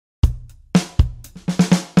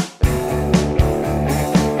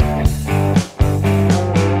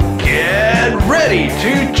to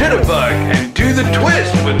Jitterbug and do the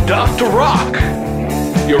twist with Dr. Rock,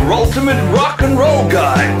 your ultimate rock and roll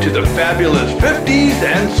guide to the fabulous 50s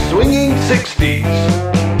and swinging 60s.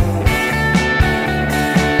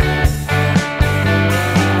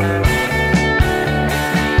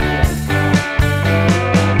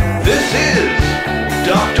 This is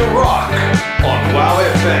Dr. Rock on WOW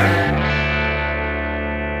FM.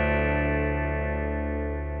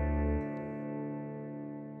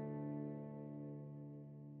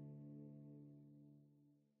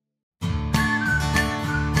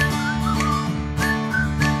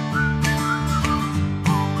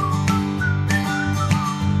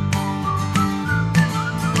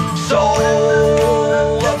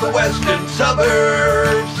 Soul of the western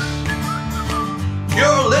suburbs.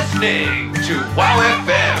 You're listening to WOW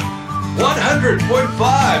FM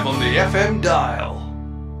 100.5 on the FM dial.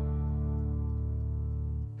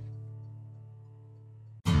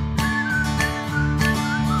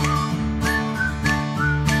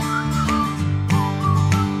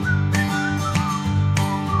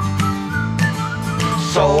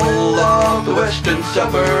 Soul of the western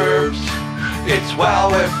suburbs. It's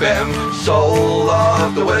WOW FM, soul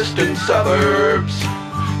of the western suburbs.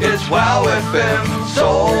 It's WOW FM,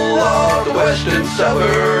 soul of the western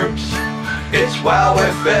suburbs. It's WOW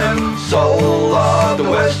FM, soul of the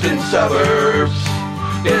western suburbs.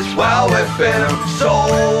 It's WOW FM,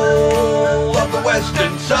 soul of the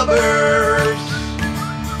western suburbs.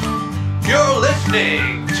 You're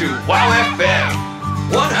listening to WOW FM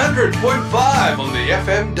 100.5 on the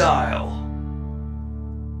FM dial.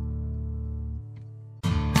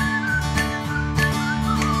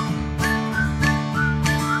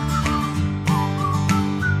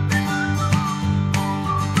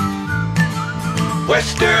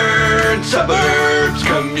 Western Suburbs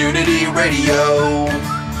Community Radio.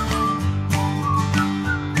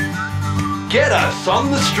 Get us on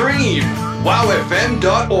the stream,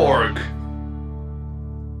 wowfm.org.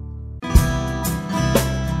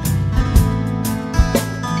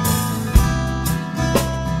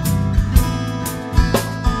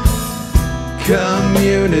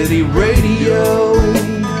 Community Radio.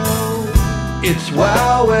 It's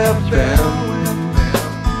WOW FM.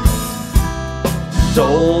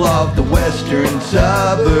 Soul of the western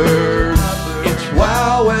suburbs. It's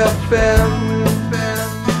WOW FM.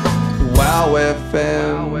 WOW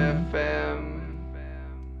FM.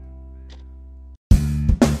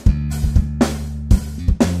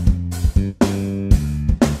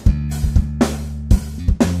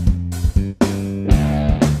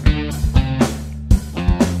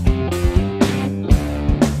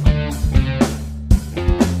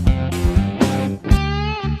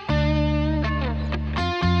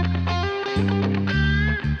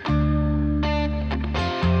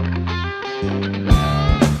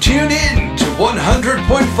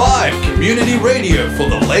 100.5 Community Radio for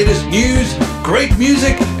the latest news, great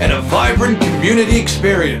music, and a vibrant community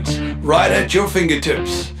experience right at your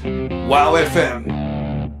fingertips. WOW FM.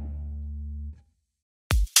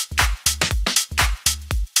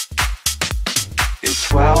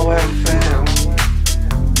 It's WOW FM,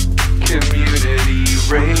 Community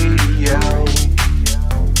Radio.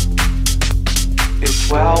 It's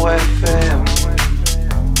WOW FM,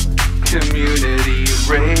 Community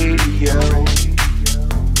Radio.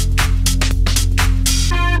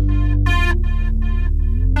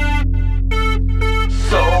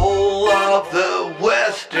 Soul of the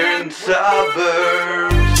western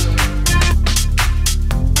suburbs.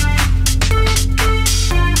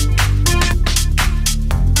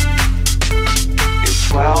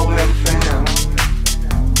 It's WOW FM,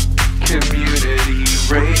 Community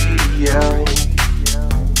Radio.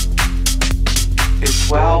 It's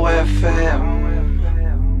WOW FM,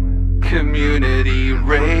 Community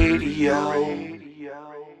Radio.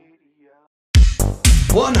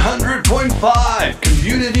 100.5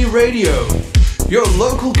 Community Radio, your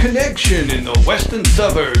local connection in the western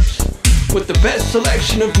suburbs. With the best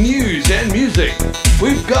selection of news and music,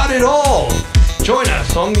 we've got it all. Join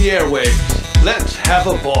us on the airwaves. Let's have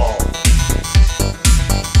a ball.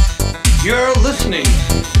 You're listening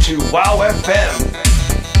to WOW FM,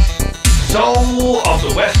 soul of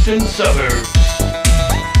the western suburbs.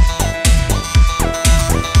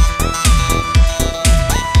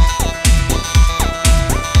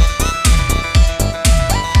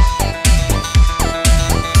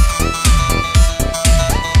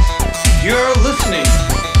 You're listening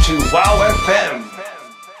to WOW FM.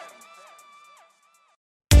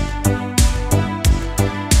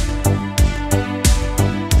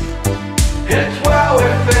 It's WOW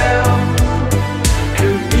FM,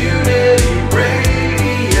 Community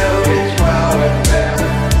Radio. It's WOW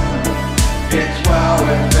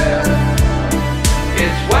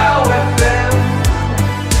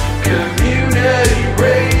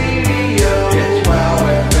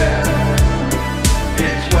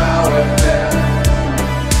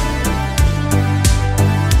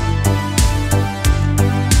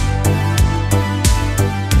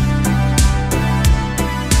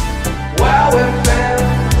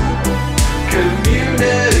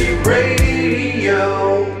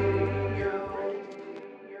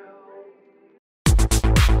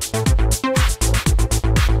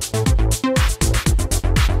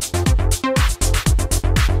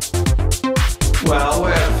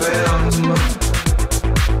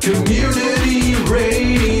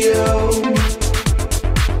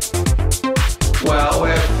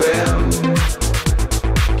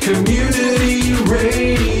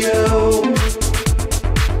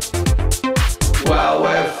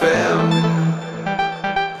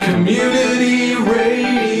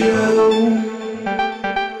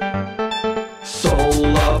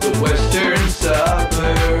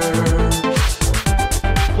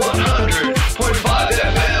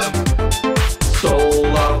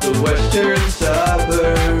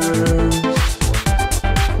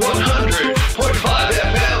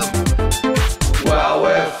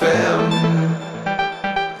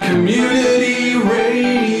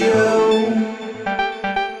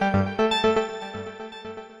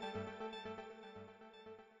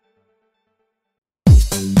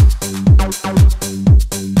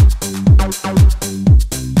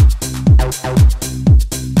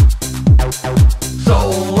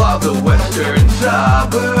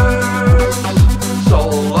suburbs.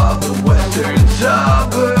 Soul of the western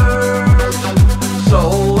suburbs.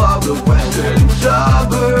 Soul of the western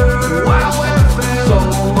suburbs. Wow FM.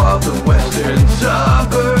 Soul of the western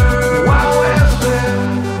suburbs. Wow FM.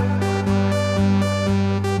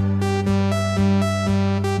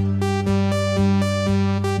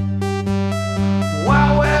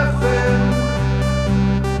 Wow FM.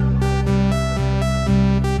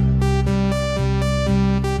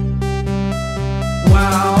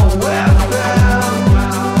 Wow FM.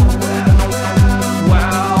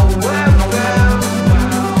 Wow FM.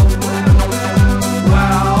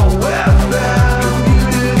 Wow FM.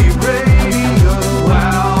 Community radio.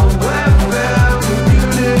 Wow FM.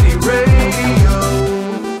 Community radio.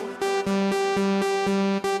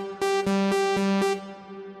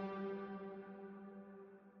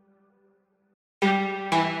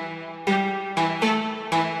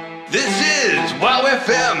 This is Wow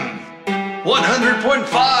FM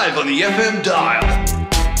 100.5 on the FM dial.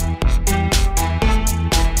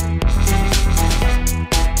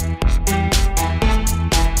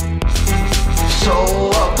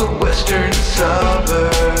 Soul of the western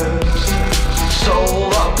suburbs.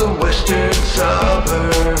 Soul of the western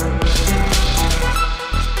suburbs.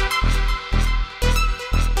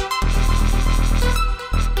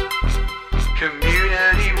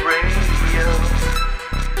 Community radio.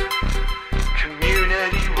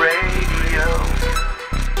 Community radio.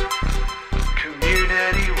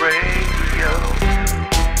 Community radio.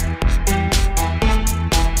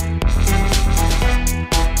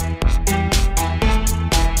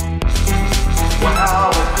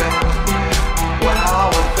 Wow FM.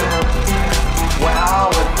 Wow FM. Wow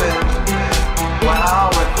FM. Wow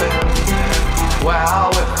FM. Wow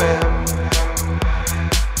FM.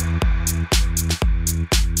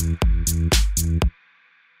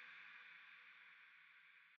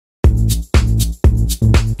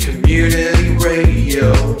 Community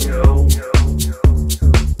radio.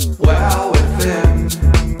 Wow FM.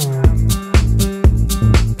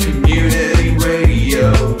 Community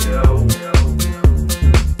radio.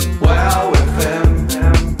 Wow FM.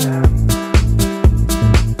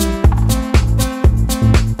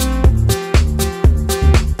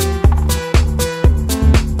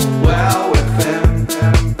 Wow FM.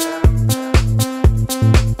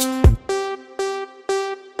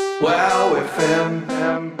 Wow FM.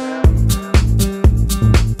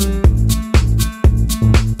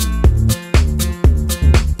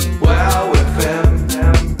 Wow FM.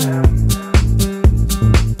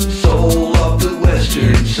 Soul of the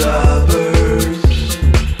western suburbs.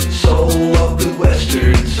 Soul of the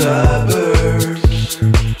western suburbs.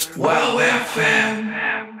 Wow FM.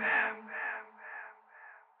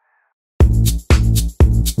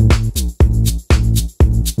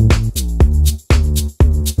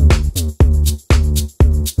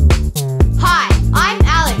 Hi, I'm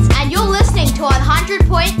Alex, and you're listening to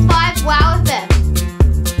 100.5 Wow FM,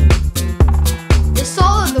 the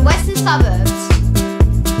soul of the western suburbs.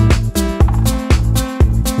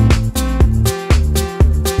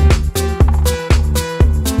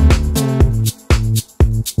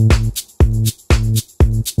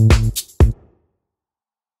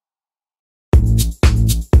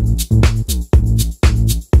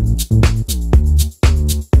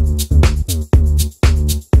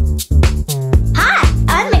 Hi,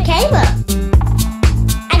 I'm Michaela,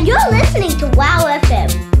 and you're listening to Wow FM,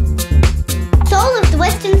 soul of the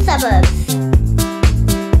western suburbs.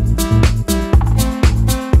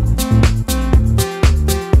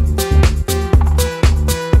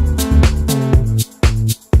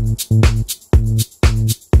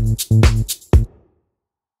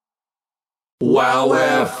 Wow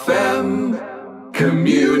FM.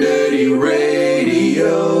 Community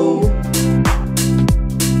radio.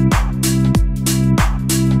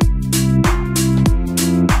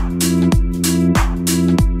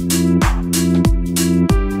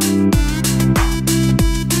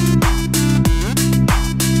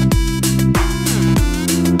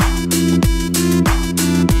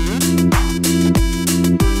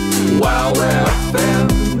 Wow FM.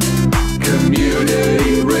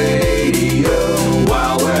 Community radio.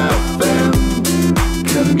 Wow FM.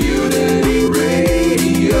 Community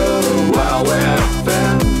radio. Wow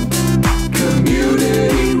FM.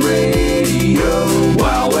 Community radio.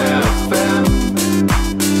 Wow FM.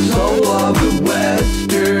 Soul of the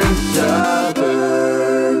western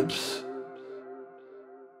suburbs.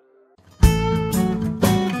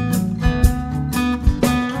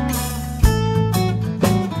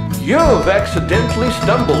 You've accidentally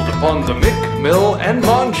stumbled upon the Mick, Mill and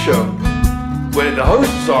Mon Show, where the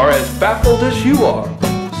hosts are as baffled as you are.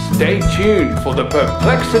 Stay tuned for the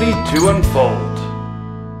perplexity to unfold.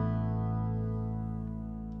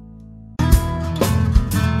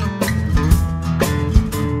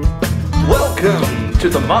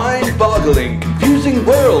 mind-boggling, confusing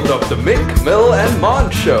world of the Mick, Mill and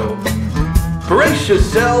Mon Show. Brace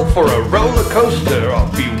yourself for a roller coaster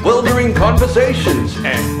of bewildering conversations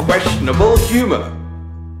and questionable humor.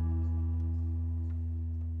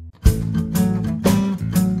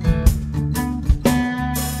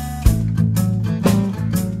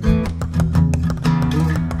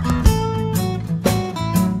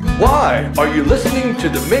 Why are you listening to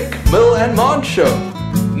the Mick, Mill and Mon Show?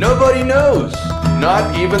 Nobody knows,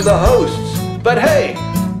 not even the hosts. But hey,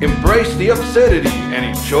 embrace the absurdity and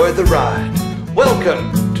enjoy the ride.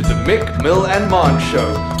 Welcome to the Mick, Mill and Mon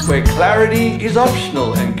Show, where clarity is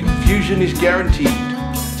optional and confusion is guaranteed.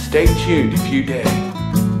 Stay tuned if you dare.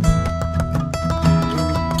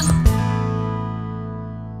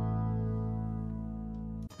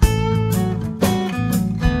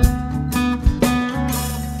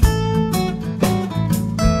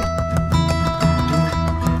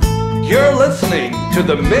 You're listening to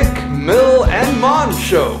the Mick, Mill and Mon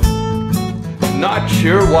Show. Not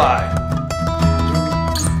sure why.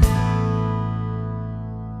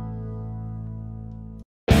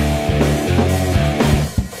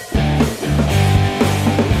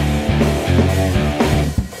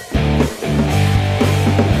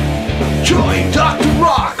 Join Dr.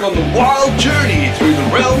 Rock on the wild journey through the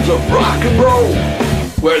realms of rock and roll,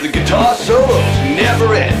 where the guitar solos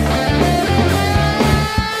never end.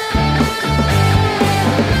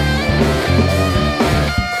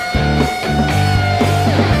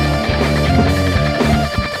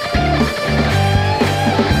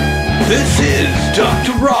 This is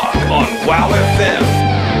Dr. Rock on WOW FM.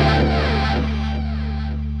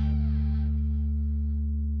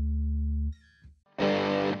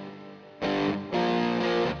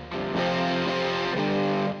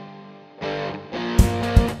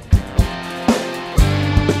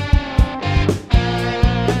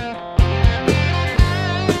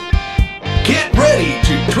 Get ready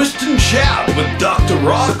to twist and shout with Dr.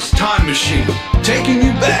 Rock's Time Machine, taking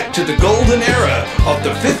you back to the golden era of the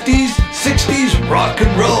 50s, 60s rock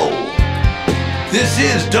and roll. This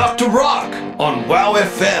is Dr. Rock on WOW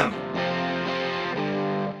FM.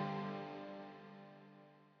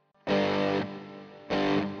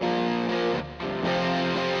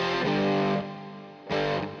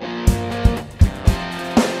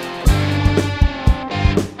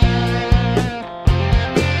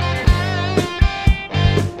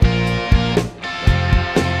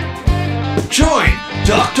 Join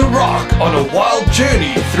Dr. Rock on a wild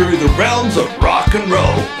journey through the realms of rock and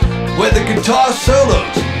roll, where the guitar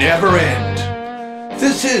solos never end.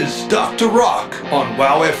 This is Dr. Rock on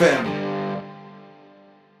WOW FM.